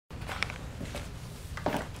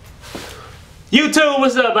YouTube,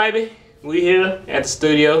 what's up, baby? We here at the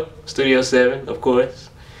Studio 7, of course.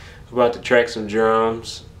 About to track some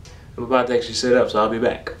drums. I'm about to actually set up, so I'll be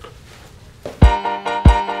back.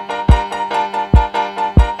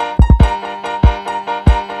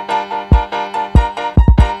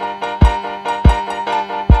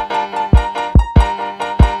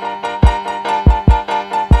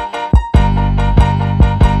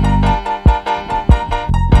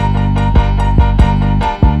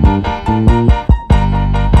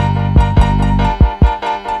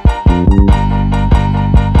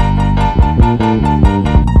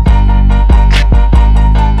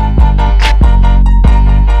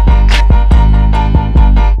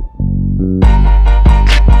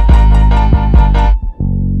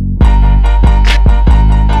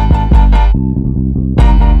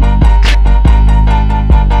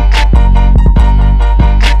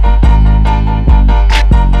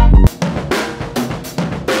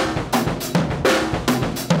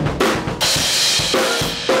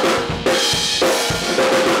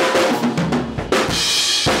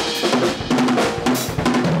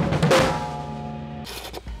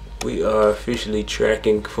 We are officially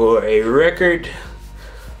tracking for a record.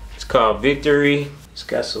 It's called Victory. It's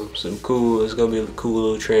got some cool, it's gonna be a cool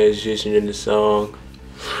little transition in the song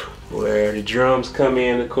where the drums come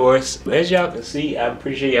in, of course. As y'all can see, I'm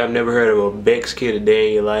pretty sure y'all have never heard of a Bex kit a day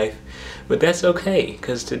in your life, but that's okay,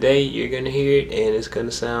 because today you're gonna hear it and it's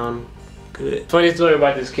gonna sound good. Funny story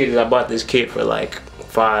about this kit is I bought this kit for like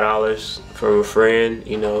 $5 from a friend.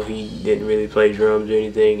 You know, he didn't really play drums or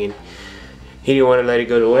anything, and he didn't want to let it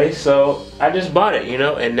go to waste, so I just bought it, you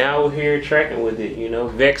know, and now we're here tracking with it, you know.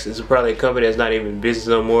 Vex is probably a company that's not even in business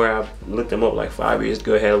no more. I looked them up like 5 years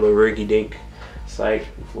ago, had a little rinky-dink site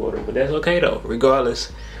for them, but that's okay though.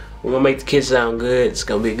 Regardless, we're gonna make the kid sound good. It's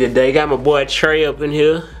gonna be a good day. Got my boy Trey up in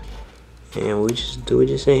here, and we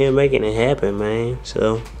just in here making it happen, man.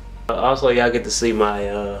 So also y'all get to see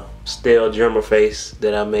my stale drummer face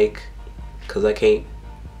that I make, cause I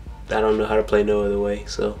don't know how to play no other way,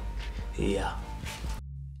 so yeah.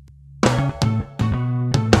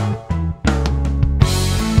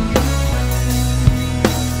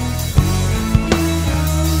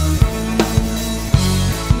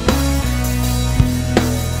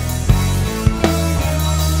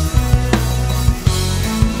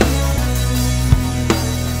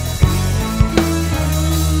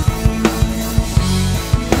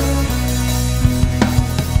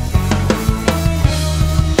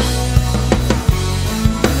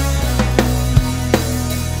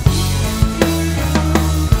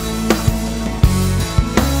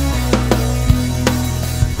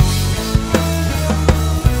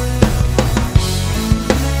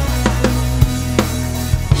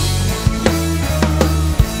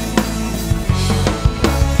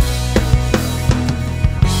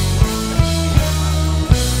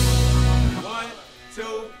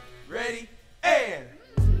 Ready, and